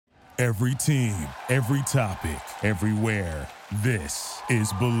Every team, every topic, everywhere. This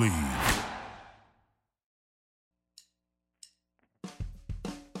is Believe.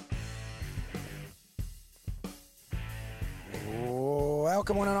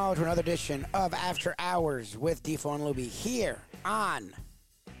 Welcome one and all to another edition of After Hours with Defo and Luby here on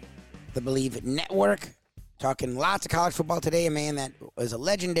the Believe Network. Talking lots of college football today. A man that was a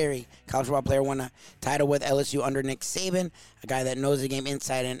legendary college football player, won a title with LSU under Nick Saban, a guy that knows the game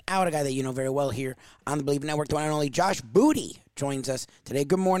inside and out, a guy that you know very well here on the Believe Network. The one and only Josh Booty joins us today.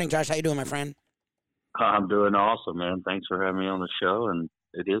 Good morning, Josh. How you doing, my friend? I'm doing awesome, man. Thanks for having me on the show. And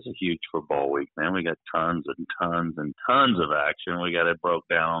it is a huge football week, man. We got tons and tons and tons of action. We got it broke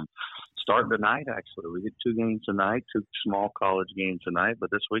down starting tonight, actually. We get 2 games tonight, 2 small college games tonight, but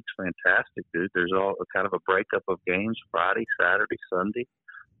this week's fantastic, dude. There's all kind of a breakup of games Friday, Saturday, Sunday.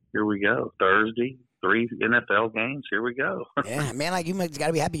 Here we go. Thursday, 3 NFL games. Here we go. Yeah, man, like you got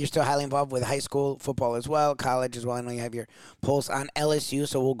to be happy you're still highly involved with high school football as well, college as well. I know you have your pulse on LSU,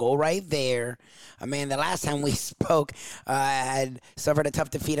 so we'll go right there. Man, the last time we spoke, I had suffered a tough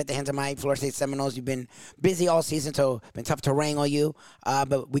defeat at the hands of my Florida State Seminoles. You've been busy all season, so it's been tough to wrangle you.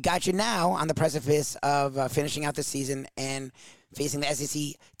 But we got you now on the precipice of finishing out the season and facing the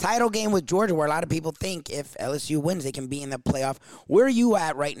SEC title game with Georgia, where a lot of people think if LSU wins, they can be in the playoff. Where are you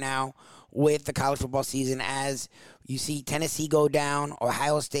at right now with the college football season as you see Tennessee go down,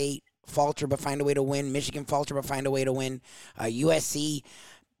 Ohio State falter but find a way to win, Michigan falter but find a way to win, USC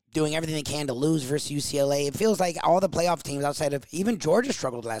doing everything they can to lose versus UCLA? It feels like all the playoff teams outside of even Georgia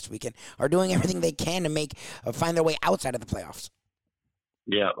struggled last weekend are doing everything they can to make find their way outside of the playoffs.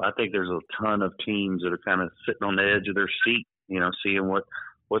 Yeah, I think there's a ton of teams that are kind of sitting on the edge of their seat, you know, seeing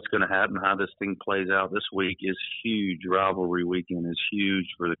what's going to happen, how this thing plays out. This week is huge. Rivalry weekend is huge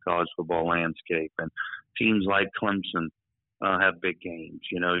for the college football landscape. And teams like Clemson have big games.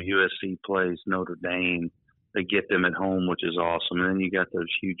 You know, USC plays Notre Dame. They get them at home, which is awesome. And then you got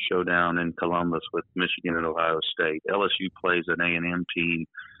those huge showdown in Columbus with Michigan and Ohio State. LSU plays an A&M team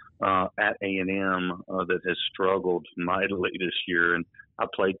at A&M that has struggled mightily this year. And I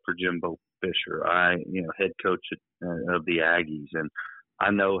played for Jimbo Fisher, head coach of the Aggies, and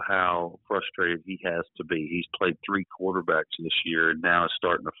I know how frustrated he has to be. He's played 3 quarterbacks this year, and now is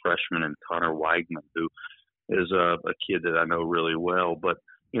starting a freshman in Connor Weigman, who is a kid that I know really well. But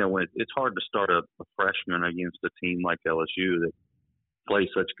you know, it's hard to start a freshman against a team like LSU that plays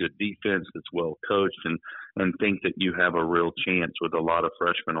such good defense, that's well coached, and think that you have a real chance with a lot of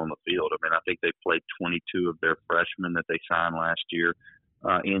freshmen on the field. I mean, I think they played 22 of their freshmen that they signed last year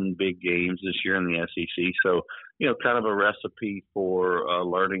in big games this year in the SEC. So, you know, kind of a recipe for a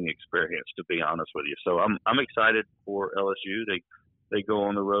learning experience, to be honest with you. So I'm excited for LSU. They go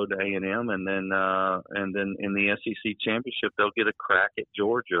on the road to A&M, and then in the SEC championship they'll get a crack at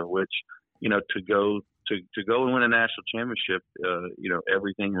Georgia, which, you know, to go and win a national championship, you know,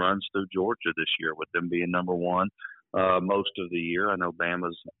 everything runs through Georgia this year with them being number 1 most of the year. I know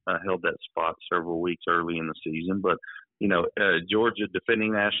Bama's held that spot several weeks early in the season, but you know, Georgia,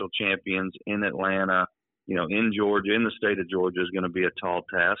 defending national champions in Atlanta, you know, in Georgia, in the state of Georgia, is going to be a tall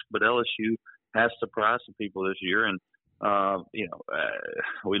task. But LSU has surprised some people this year, and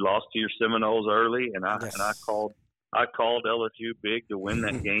we lost to your Seminoles early, and I called LSU big to win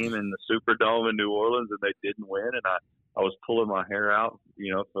that game in the Superdome in New Orleans, and they didn't win, and I was pulling my hair out,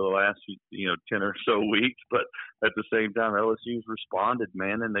 you know, for the last 10 or so weeks. But at the same time, LSU's responded,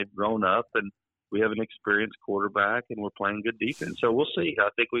 man, and they've grown up, and we have an experienced quarterback, and we're playing good defense. So we'll see. I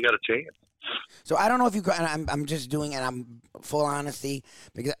think we got a chance. So I don't know if you – and I'm just doing it. I'm full honesty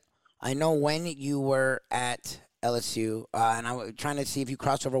because I know when you were at LSU, and I was trying to see if you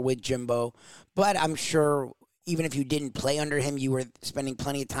crossed over with Jimbo. But I'm sure even if you didn't play under him, you were spending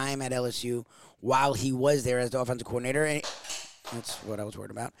plenty of time at LSU while he was there as the offensive coordinator. And that's what I was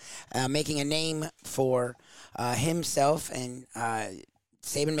worried about. Making a name for himself and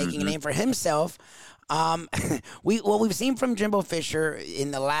Saban making a name for himself. We've seen from Jimbo Fisher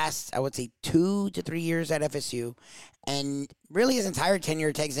in the last, I would say, 2 to 3 years at FSU, and really his entire tenure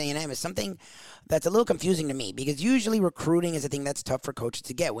at Texas A&M is something that's a little confusing to me, because usually recruiting is a thing that's tough for coaches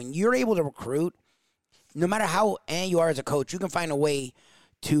to get. When you're able to recruit, no matter how you are as a coach, you can find a way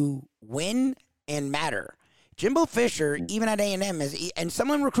to win and matter. Jimbo Fisher, even at A&M, and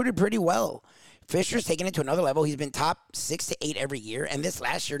someone recruited pretty well. Fisher's taken it to another level. He's been top 6 to 8 every year. And this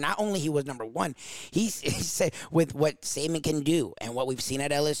last year, not only he was number 1, he said with what Saban can do and what we've seen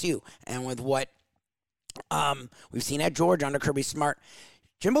at LSU and with what we've seen at Georgia under Kirby Smart,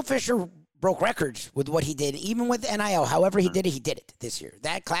 Jimbo Fisher broke records with what he did, even with NIL. However he did it this year.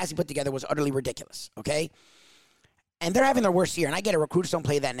 That class he put together was utterly ridiculous, okay? and they're having their worst year. And I get it, recruits don't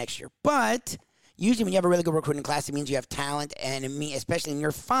play that next year. But usually when you have a really good recruiting class, it means you have talent. And especially in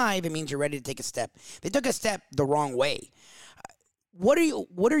year 5, it means you're ready to take a step. They took a step the wrong way. What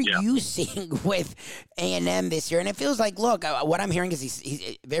are you seeing with A&M this year? And it feels like, look, what I'm hearing is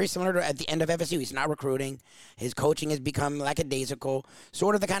he's very similar to at the end of FSU. He's not recruiting. His coaching has become lackadaisical,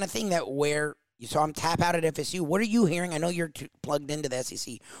 sort of the kind of thing that where you saw him tap out at FSU. What are you hearing? I know you're plugged into the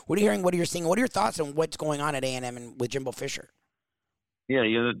SEC. What are you hearing? What are you seeing? What are your thoughts on what's going on at A&M and with Jimbo Fisher? Yeah,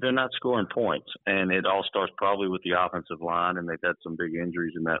 they're not scoring points, and it all starts probably with the offensive line, and they've had some big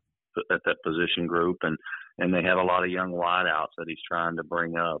injuries at that position group, and they have a lot of young wideouts that he's trying to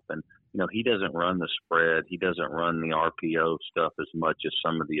bring up. And, he doesn't run the spread. He doesn't run the RPO stuff as much as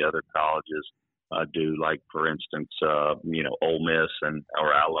some of the other colleges do, like, for instance, Ole Miss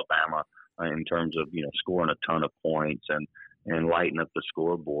or Alabama in terms of, scoring a ton of points and lighting up the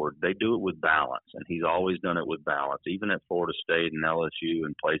scoreboard. They do it with balance, and he's always done it with balance. Even at Florida State and LSU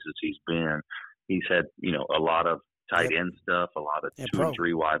and places he's been, he's had, a lot of tight end stuff, a lot of 2 and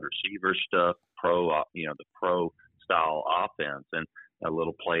 3 wide receiver stuff, the pro style offense, and a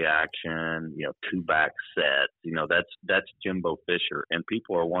little play action, 2-back sets. That's Jimbo Fisher, and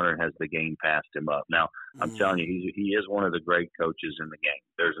people are wondering, has the game passed him up? Now, I'm telling you, he is one of the great coaches in the game.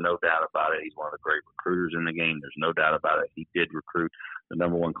 There's no doubt about it. He's one of the great recruiters in the game. There's no doubt about it. He did recruit the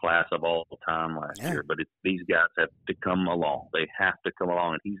number 1 class of all time last year, but these guys have to come along. They have to come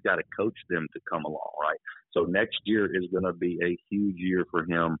along, and he's got to coach them to come along, right? So next year is going to be a huge year for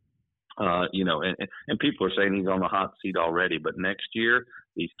him. And people are saying he's on the hot seat already, but next year,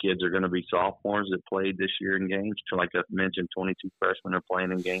 these kids are going to be sophomores that played this year in games. Like I mentioned, 22 freshmen are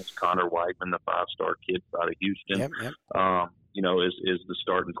playing in games. Connor Weigman, the 5-star kid out of Houston, is the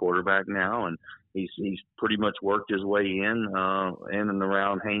starting quarterback now. And he's pretty much worked his way in and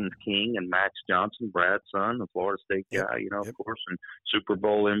around Haynes King and Max Johnson, Brad's son, the Florida State guy, of course, and Super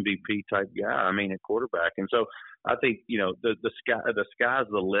Bowl MVP type guy, at quarterback. And so I think, the sky's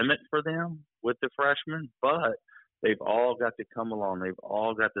the limit for them with the freshmen, but they've all got to come along. They've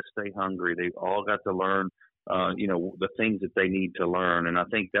all got to stay hungry. They've all got to learn, the things that they need to learn. And I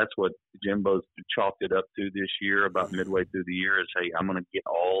think that's what Jimbo's chalked it up to this year, about midway through the year, is, hey, I'm going to get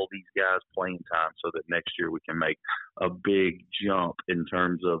all these guys playing time so that next year we can make a big jump in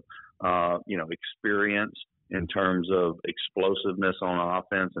terms of, experience, in terms of explosiveness on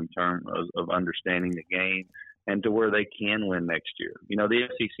offense, in terms of understanding the game, and to where they can win next year. The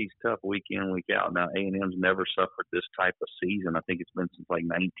SEC's tough week in, week out. Now, A&M's never suffered this type of season. I think it's been since like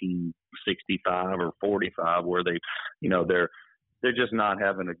 1965 or 45 where they're just not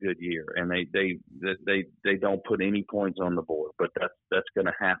having a good year, and they don't put any points on the board. But that's going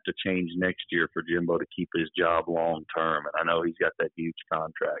to have to change next year for Jimbo to keep his job long term. And I know he's got that huge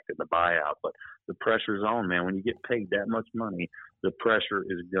contract and the buyout, but the pressure's on, man. When you get paid that much money, the pressure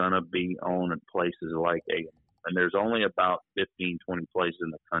is going to be on at places like A&M. And there's only about 15, 20 places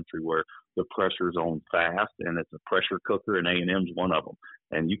in the country where the pressure's on fast, and it's a pressure cooker, and A&M's one of them.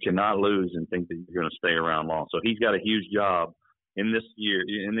 And you cannot lose and think that you're going to stay around long. So he's got a huge job in this year,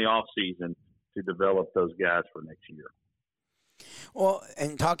 in the off season, to develop those guys for next year. Well,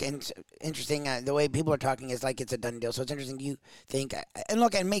 and interesting, the way people are talking is like it's a done deal. So it's interesting. You think, and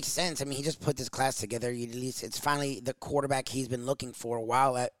look, it makes sense. He just put this class together. At least it's finally the quarterback he's been looking for a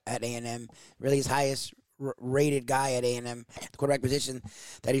while at A&M, really his highest rated guy at A&M, the quarterback position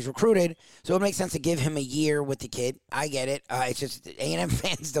that he's recruited. So it makes sense to give him a year with the kid. I get it. It's just A&M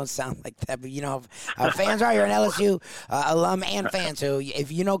fans don't sound like that, but how fans are. You're an LSU alum and fan, so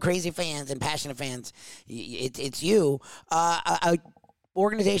if crazy fans and passionate fans, it's you. A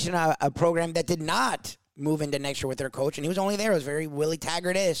organization, a program that did not move into next year with their coach, and he was only there. It was very Willie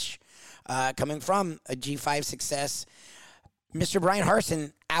Taggart-ish, coming from a G5 success. Mr. Brian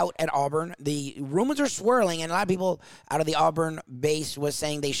Harsin out at Auburn. The rumors are swirling, and a lot of people out of the Auburn base was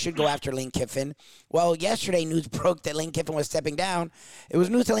saying they should go after Lane Kiffin. Well, yesterday news broke that Lane Kiffin was stepping down. It was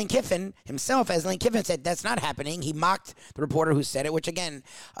news to Lane Kiffin himself, as Lane Kiffin said that's not happening. He mocked the reporter who said it, which, again,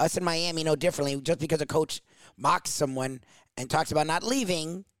 us in Miami know differently. Just because a coach mocks someone and talks about not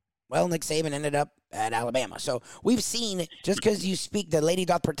leaving, well, Nick Saban ended up at Alabama. So we've seen, just because you speak, the lady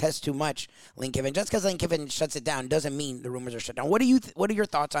doth protest too much, Lane Kiffin. Just because Lane Kiffin shuts it down doesn't mean the rumors are shut down. What are your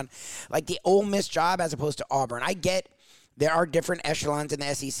thoughts on like the Ole Miss job as opposed to Auburn? I get there are different echelons in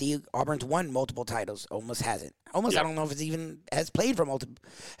the SEC. Auburn's won multiple titles. Ole Miss hasn't. Ole Miss, I don't know if it's even has played for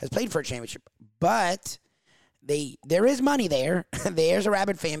a championship, but there is money there. There's a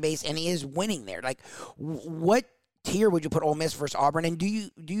rabid fan base, and he is winning there. Like, what tier would you put Ole Miss versus Auburn, and do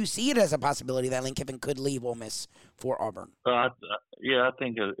you see it as a possibility that Lane Kiffin could leave Ole Miss for Auburn? Yeah, I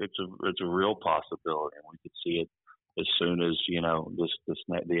think it's a real possibility, and we could see it as soon as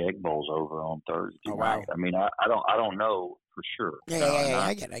the Egg Bowl's over on Thursday wow. night. I mean, I don't know for sure. Yeah.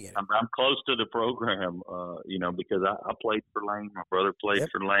 I get it. I'm close to the program, because I played for Lane. My brother played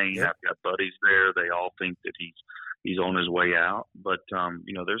for Lane. Yep. I've got buddies there. They all think that he's on his way out, but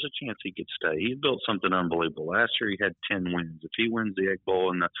there's a chance he could stay. He built something unbelievable. Last year he had 10 wins. If he wins the Egg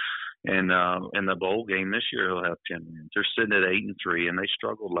Bowl and the bowl game this year, he'll have 10 wins. They're sitting at 8-3, and they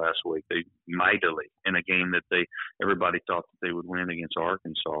struggled last week. They mightily in a game that everybody thought that they would win against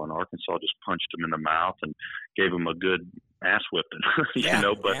Arkansas, and Arkansas just punched them in the mouth and gave them a good ass whipping.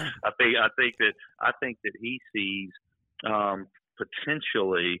 But I think that he sees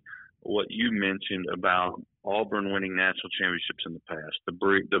potentially what you mentioned about Auburn winning national championships in the past,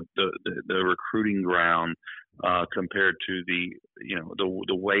 the recruiting ground compared to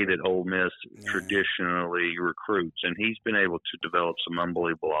the way that Ole Miss traditionally recruits, and he's been able to develop some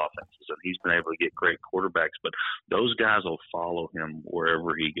unbelievable offenses, and he's been able to get great quarterbacks. But those guys will follow him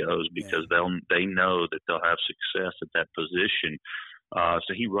wherever he goes because they know that they'll have success at that position.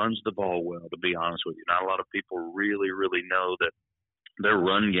 So he runs the ball well. To be honest with you, not a lot of people really know that. Their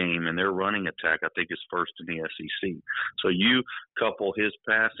run game and their running attack, I think, is first in the SEC. So you couple his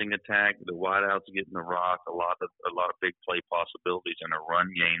passing attack, the wideouts getting the rock, a lot of big play possibilities, and a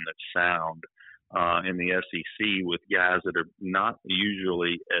run game that's sound in the SEC with guys that are not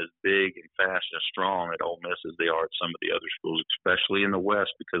usually as big and fast and strong at Ole Miss as they are at some of the other schools, especially in the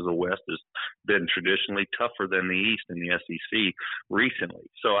West, because the West has been traditionally tougher than the East in the SEC recently.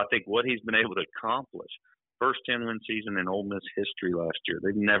 So I think what he's been able to accomplish. First 10-win season in Ole Miss history last year.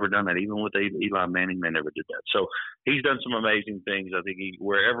 They've never done that. Even with Eli Manning, they never did that. So he's done some amazing things. I think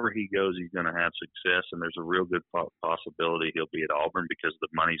wherever he goes, he's going to have success, and there's a real good possibility he'll be at Auburn because the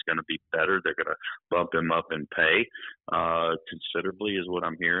money's going to be better. They're going to bump him up in pay considerably is what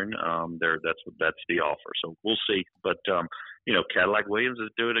I'm hearing. That's the offer. So we'll see. But, Cadillac Williams is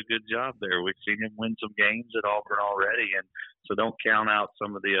doing a good job there. We've seen him win some games at Auburn already, and so don't count out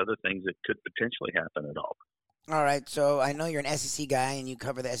some of the other things that could potentially happen at Auburn. All right, so I know you're an SEC guy and you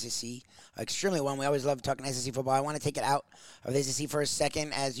cover the SEC extremely well. We always love talking SEC football. I want to take it out of the SEC for a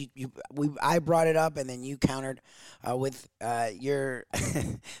second, as I brought it up and then you countered with your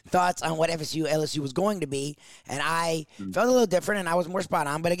thoughts on what LSU was going to be, and I felt a little different and I was more spot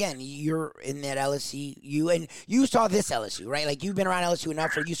on. But again, you're in that LSU, you saw this LSU, right? Like you've been around LSU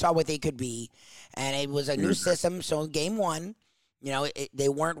enough where you saw what they could be, and it was a new system. So game one. They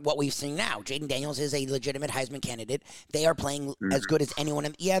weren't what we've seen now. Jaden Daniels is a legitimate Heisman candidate. They are playing as good as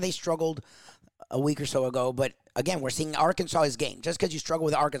anyone. They struggled a week or so ago, but again, we're seeing Arkansas is game. Just because you struggle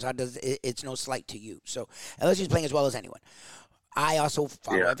with Arkansas, it's no slight to you. So LSU is playing as well as anyone. I also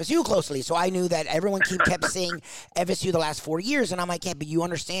follow FSU closely, so I knew that everyone kept saying FSU the last 4 years, and I'm like, but you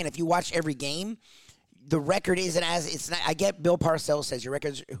understand, if you watch every game, the record isn't it's not. I get Bill Parcells says your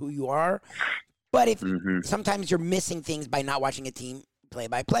record's who you are. But if sometimes you're missing things by not watching a team play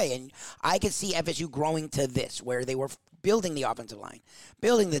by play, and I could see FSU growing to this, where they were building the offensive line,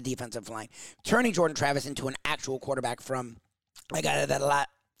 building the defensive line, turning Jordan Travis into an actual quarterback from a guy that a lot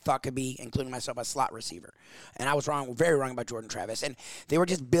thought could be, including myself, a slot receiver. And I was wrong, very wrong about Jordan Travis. And they were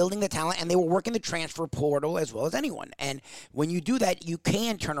just building the talent, and they were working the transfer portal as well as anyone. And when you do that, you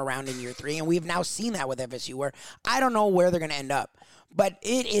can turn around in year 3, and we've now seen that with FSU, where I don't know where they're going to end up. But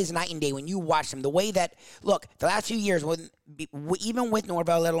it is night and day when you watch them. The way that, look, the last few years, even with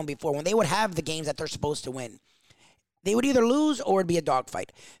Norvell, let alone before, when they would have the games that they're supposed to win, they would either lose or it'd be a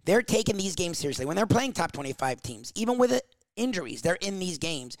dogfight. They're taking these games seriously. When they're playing top 25 teams, even with injuries, they're in these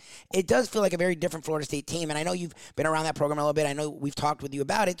games. It does feel like a very different Florida State team, and I know you've been around that program a little bit. I know we've talked with you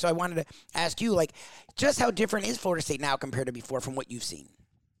about it, so I wanted to ask you, just how different is Florida State now compared to before from what you've seen?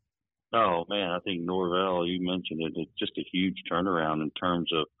 Oh, man, I think Norvell, you mentioned it, it's just a huge turnaround in terms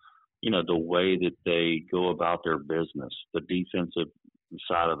of, the way that they go about their business, the defensive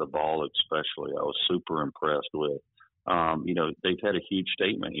side of the ball especially. I was super impressed with. They've had a huge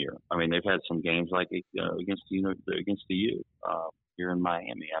statement here. I mean, they've had some games like against the U here in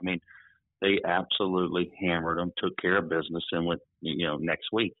Miami. I mean, they absolutely hammered them, took care of business, and went, next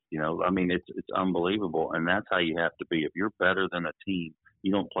week. I mean, it's unbelievable, and that's how you have to be. If you're better than a team,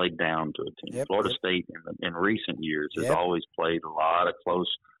 you don't play down to a team. Florida State in recent years has always played a lot of close,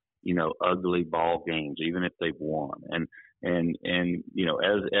 ugly ball games, even if they've won. And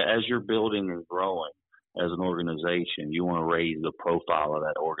as you're building and growing as an organization, you want to raise the profile of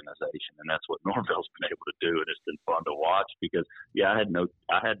that organization, and that's what Norvell's been able to do. And it's been fun to watch because,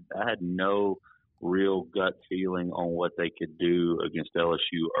 I had no real gut feeling on what they could do against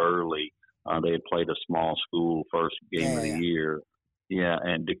LSU early. They had played a small school first game of the year. Yeah,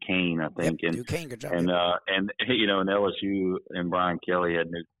 and Duquesne, I think. Yep, Duquesne, good job. And LSU and Brian Kelly had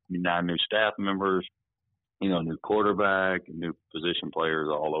 9 new staff members, new quarterback, new position players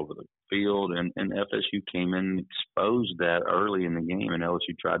all over the field. And FSU came in and exposed that early in the game, and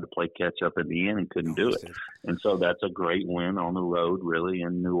LSU tried to play catch up at the end and couldn't do it. And so that's a great win on the road, really,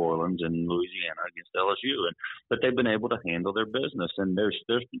 in New Orleans and Louisiana against LSU. But they've been able to handle their business. And there's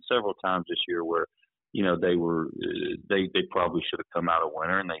been several times this year where they probably should have come out a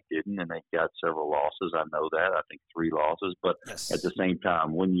winner, and they didn't, and they got several losses. I know that. I think 3 losses. But At the same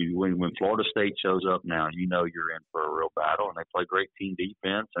time, when Florida State shows up now, you're in for a real battle, and they play great team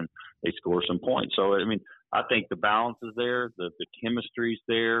defense, and they score some points. So, I think the balance is there. The chemistry's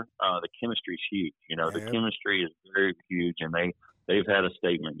there. The chemistry's huge. The chemistry is very huge, and they've had a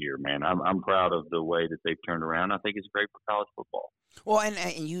statement year, man. I'm proud of the way that they've turned around. I think it's great for college football. Well, and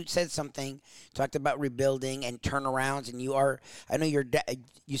you said something, talked about rebuilding and turnarounds, and I know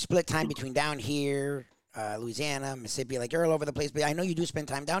you split time between down here, Louisiana, Mississippi, like you're all over the place, but I know you do spend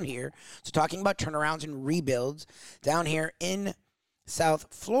time down here. So talking about turnarounds and rebuilds down here in South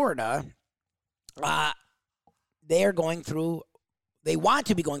Florida, they want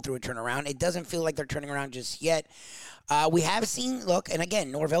to be going through a turnaround. It doesn't feel like they're turning around just yet. We have seen, and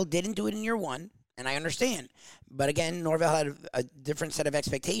again, Norvell didn't do it in year 1. And I understand. But again, Norvell had a different set of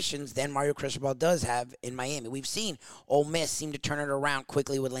expectations than Mario Cristobal does have in Miami. We've seen Ole Miss seem to turn it around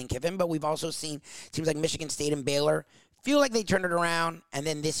quickly with Lane Kiffin, but we've also seen teams like Michigan State and Baylor feel like they turned it around, and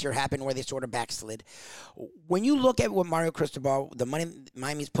then this year happened where they sort of backslid. When you look at what Mario Cristobal, the money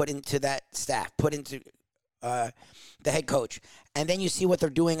Miami's put into that staff, put into the head coach, and then you see what they're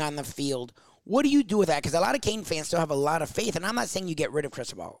doing on the field, what do you do with that? Because a lot of Cane fans still have a lot of faith, and I'm not saying you get rid of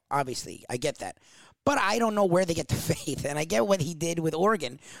Cristobal. Obviously, I get that. But I don't know where they get the faith, and I get what he did with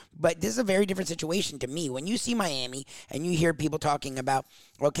Oregon, but this is a very different situation to me. When you see Miami and you hear people talking about,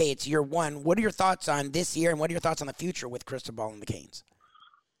 okay, it's year 1, what are your thoughts on this year, and what are your thoughts on the future with Cristobal and the Canes?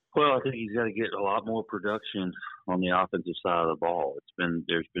 Well, I think he's got to get a lot more production on the offensive side of the ball. It's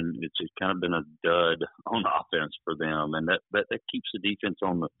kind of been a dud on offense for them, and that keeps the defense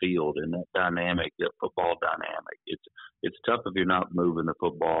on the field and that football dynamic. It's tough if you're not moving the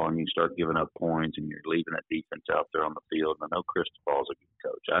football and you start giving up points and you're leaving that defense out there on the field. And I know Cristobal's a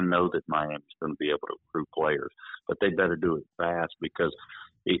good coach. I know that Miami's going to be able to recruit players, but they better do it fast because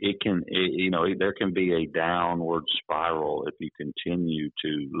there can be a downward spiral if you continue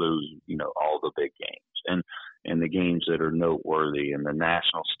to lose, all the big games and the games that are noteworthy and the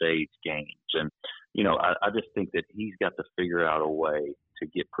national stage games. And, I just think that he's got to figure out a way to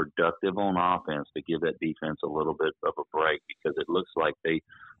get productive on offense to give that defense a little bit of a break because it looks like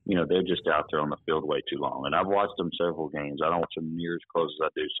they're just out there on the field way too long. And I've watched them several games. I don't watch them near as close as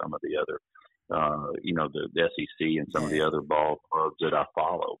I do some of the other the SEC and some of the other ball clubs that I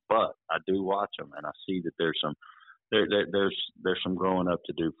follow. But I do watch them, and I see that there's some growing up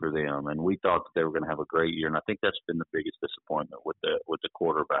to do for them. And we thought that they were going to have a great year, and I think that's been the biggest disappointment with the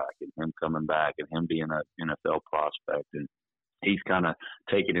quarterback and him coming back and him being an NFL prospect. And he's kind of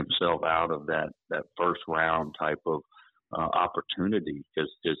taken himself out of that first round type of opportunity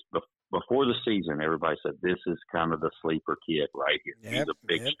because just before the season, everybody said this is kind of the sleeper kid right here. Yep, he's a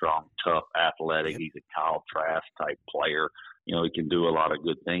big, strong, tough, athletic. Yep. He's a Kyle Trask type player. He can do a lot of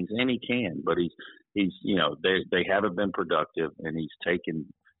good things, and he can. But he's they haven't been productive, and he's taken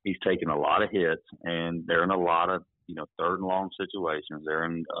a lot of hits, and they're in a lot of third and long situations. They're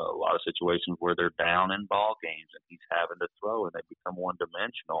in a lot of situations where they're down in ball games, and he's having to throw, and they become one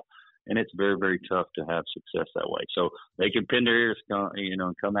dimensional. And it's very, very tough to have success that way. So they can pin their ears,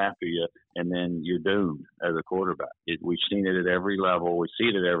 and come after you, and then you're doomed as a quarterback. We've seen it at every level. We see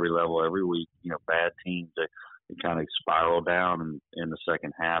it at every level every week. Bad teams they kind of spiral down in the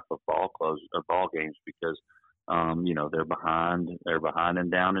second half of ball games because they're behind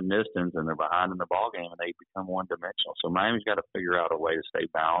and down in distance, and they're behind in the ball game, and they become one dimensional. So Miami's got to figure out a way to stay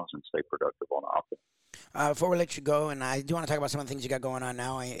balanced and stay productive on offense. Before we let you go, and I do want to talk about some of the things you got going on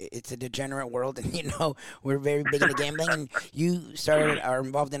now. It's a degenerate world, and we're very big into gambling. And you are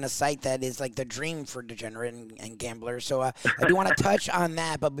involved in a site that is like the dream for degenerate and gamblers. So I do want to touch on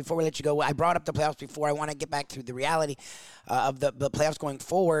that. But before we let you go, I brought up the playoffs before. I want to get back to the reality of the playoffs going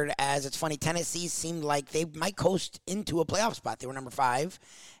forward. As it's funny, Tennessee seemed like they might coast into a playoff spot. They were number 5.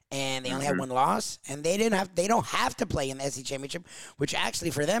 And they only had 1 loss, and they don't have to play in the SEC championship, which actually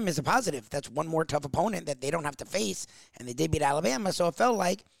for them is a positive. That's one more tough opponent that they don't have to face, and they did beat Alabama. So it felt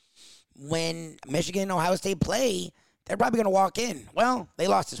like when Michigan and Ohio State play, they're probably going to walk in. Well, they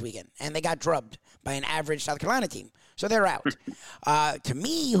lost this weekend, and they got drubbed by an average South Carolina team. So they're out. To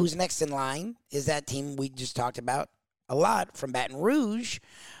me, who's next in line is that team we just talked about, a lot from Baton Rouge,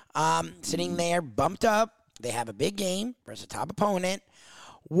 sitting there bumped up. They have a big game versus a top opponent.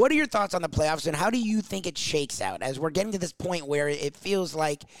 What are your thoughts on the playoffs, and how do you think it shakes out as we're getting to this point where it feels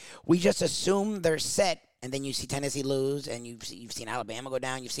like we just assume they're set, and then you see Tennessee lose, and you've seen Alabama go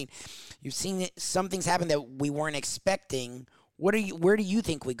down. You've seen some things happen that we weren't expecting. Where do you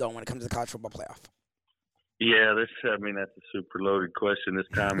think we go when it comes to the college football playoff? Yeah, that's a super loaded question this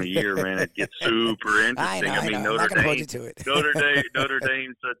time of year, man. It gets super interesting. I know. Notre Dame,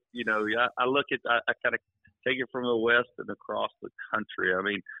 Dame's, I look at, I kind of take it from the West and across the country. I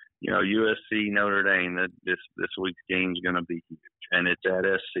mean, USC, Notre Dame, this week's game is going to be huge. And it's at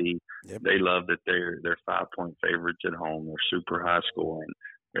SC. Yep. They love that they're 5-point favorites at home. They're super high scoring.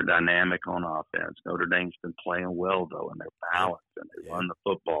 They're dynamic on offense. Notre Dame's been playing well, though, and they're balanced, and they run the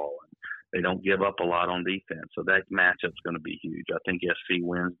football. And they don't give up a lot on defense. So that matchup's going to be huge. I think SC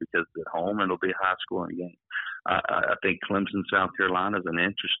wins because it's at home, and it'll be a high-scoring game. I think Clemson, South Carolina is an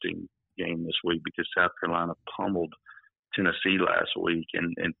interesting game this week because South Carolina pummeled Tennessee last week,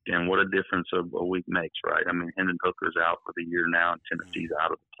 and what a difference a week makes, right? I mean, Hendon Hooker's out for the year now, and Tennessee's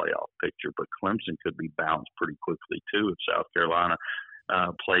out of the playoff picture, but Clemson could be bounced pretty quickly, too, if South Carolina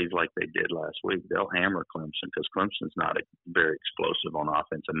plays like they did last week. They'll hammer Clemson because Clemson's not very explosive on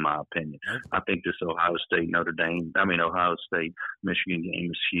offense, in my opinion. I think this Ohio State Michigan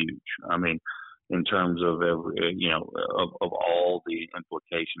game is huge. I mean, in terms of of all the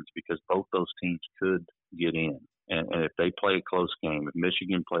implications, because both those teams could get in, and if they play a close game, if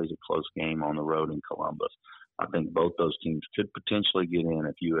Michigan plays a close game on the road in Columbus, I think both those teams could potentially get in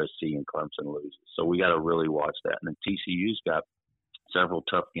if USC and Clemson loses. So we got to really watch that. And then TCU's got several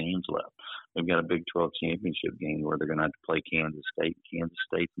tough games left. They've got a Big 12 championship game where they're going to have to play Kansas State. Kansas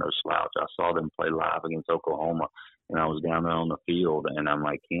State's no slouch. I saw them play live against Oklahoma, and I was down there on the field, and I'm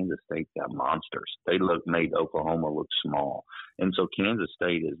like, Kansas State's got monsters. They made Oklahoma look small. And so Kansas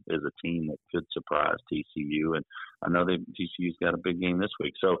State is a team that could surprise TCU, and I know TCU's got a big game this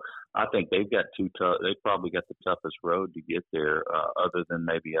week. So I think they've probably got the toughest road to get there, other than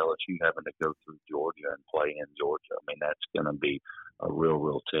maybe LSU having to go through Georgia and play in Georgia. I mean, that's going to be a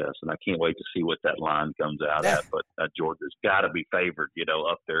real test, and I can't wait to see what that line comes out at. But Georgia's got to be favored,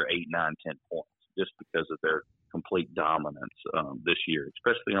 up there 8, 9, 10 points, just because of their complete dominance this year,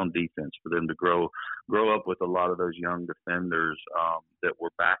 especially on defense, for them to grow up with a lot of those young defenders that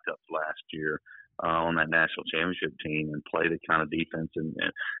were backups last year on that national championship team and play the kind of defense. And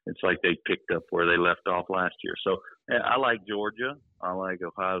it's like they picked up where they left off last year. So I like Georgia. I like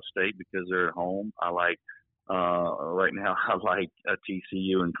Ohio State because they're at home. I like right now I like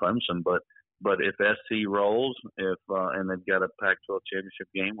TCU and Clemson, but if SC rolls, and they've got a Pac-12 championship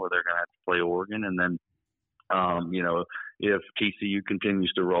game where they're going to have to play Oregon, and then if TCU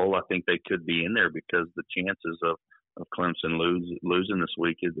continues to roll, I think they could be in there because the chances of Clemson losing this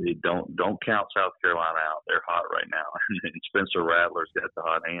week is don't count South Carolina out. They're hot right now, and Spencer Rattler's got the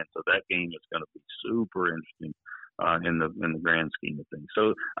hot hand, so that game is going to be super interesting in the grand scheme of things.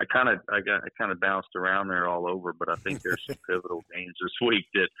 So I kind of bounced around there all over, but I think there's some pivotal games this week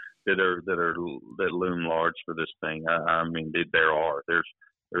that loom large for this thing. I mean,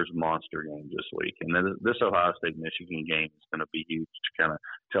 there's monster games this week, and then this Ohio State Michigan game is going to be huge to kind of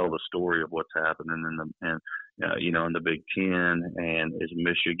tell the story of what's happening in the Big Ten. And is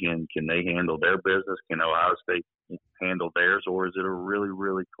Michigan, can they handle their business? Can Ohio State handle theirs, or is it a really,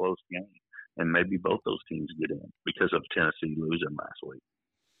 really close game? And maybe both those teams get in because of Tennessee losing last week.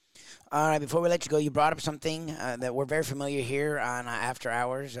 All right, before we let you go, you brought up something that we're very familiar here on After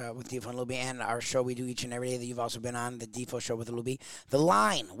Hours with Defo and Luby, and our show we do each and every day that you've also been on, the Defo Show with Luby. The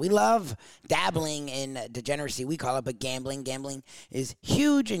Line. We love dabbling in degeneracy, we call it, but gambling. Gambling is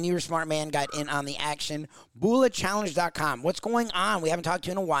huge, and you're a smart man, got in on the action. BulaChallenge.com. What's going on? We haven't talked to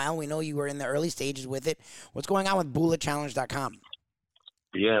you in a while. We know you were in the early stages with it. What's going on with BulaChallenge.com?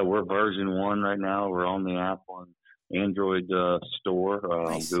 Yeah, we're version 1 right now. We're on the Apple and Android store,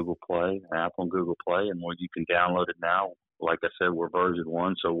 Nice. Google Play, Apple and Google Play, and you can download it now. Like I said, we're version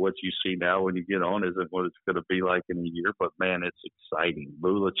 1, so what you see now when you get on isn't what it's going to be like in a year, but, man, it's exciting.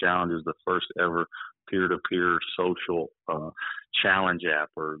 Bula Challenge is the first ever peer-to-peer social challenge app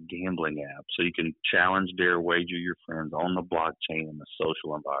or gambling app. So you can challenge, dare, wager your friends on the blockchain in the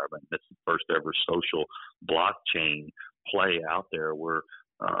social environment. It's the first ever social blockchain play out there where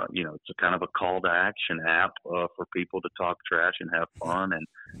it's a kind of a call to action app for people to talk trash and have fun and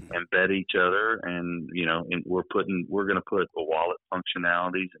bet each other. And we're going to put the wallet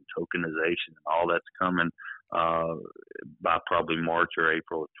functionalities and tokenization and all that's coming by probably March or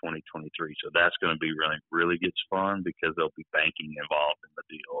April of 2023. So that's going to be really gets fun because there'll be banking involved in the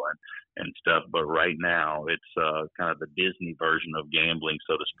deal and stuff. But right now it's kind of the Disney version of gambling,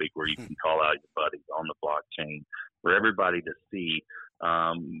 so to speak, where you can call out your buddies on the blockchain for everybody to see.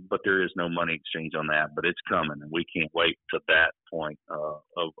 But there is no money exchange on that, but it's coming, and we can't wait to that point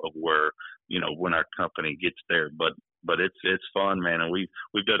of where, when our company gets there. But it's fun, man, and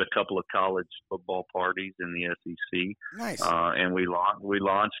we've done a couple of college football parties in the SEC. Nice. And we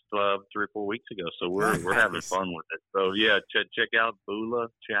launched 3 or 4 weeks ago, so we're having fun with it. So yeah, check out Bula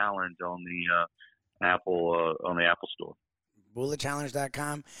Challenge on the Apple Store.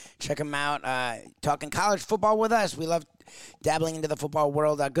 BulaChallenge.com. Check them out. Talking college football with us. We love dabbling into the football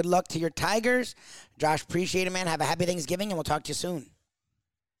world. Good luck to your Tigers. Josh, appreciate it, man. Have a happy Thanksgiving, and we'll talk to you soon.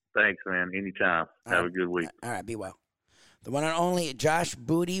 Thanks, man. Anytime. Have a good week. All right, be well. The one and only Josh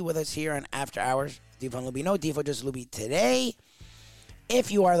Booty with us here on After Hours. Defo and Luby. No Defo, just Luby today.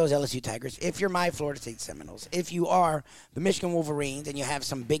 If you are those LSU Tigers, if you're my Florida State Seminoles, if you are the Michigan Wolverines and you have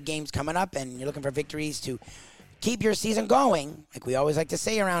some big games coming up and you're looking for victories to keep your season going, like we always like to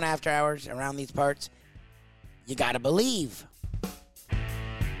say around After Hours, around these parts, you got to believe.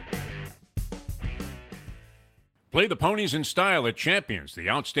 Play the ponies in style at Champions, the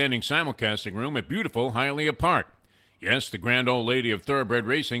outstanding simulcasting room at beautiful Hialeah Park. Yes, the grand old lady of thoroughbred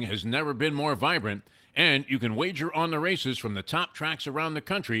racing has never been more vibrant, and you can wager on the races from the top tracks around the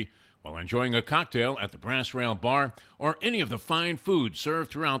country while enjoying a cocktail at the Brass Rail Bar or any of the fine food served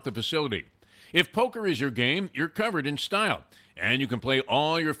throughout the facility. If poker is your game, you're covered in style, and you can play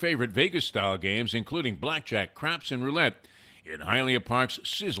all your favorite Vegas-style games, including blackjack, craps, and roulette, in Hialeah Park's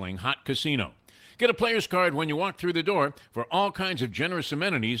sizzling hot casino. Get a player's card when you walk through the door for all kinds of generous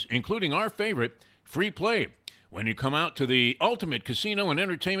amenities, including our favorite, free play, when you come out to the ultimate casino and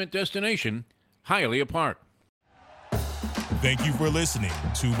entertainment destination, Hialeah Park. Thank you for listening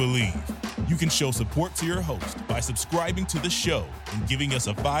to Believe. You can show support to your host by subscribing to the show and giving us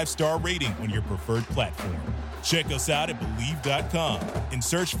a 5-star rating on your preferred platform. Check us out at Believe.com and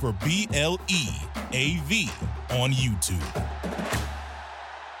search for BLEAV on YouTube.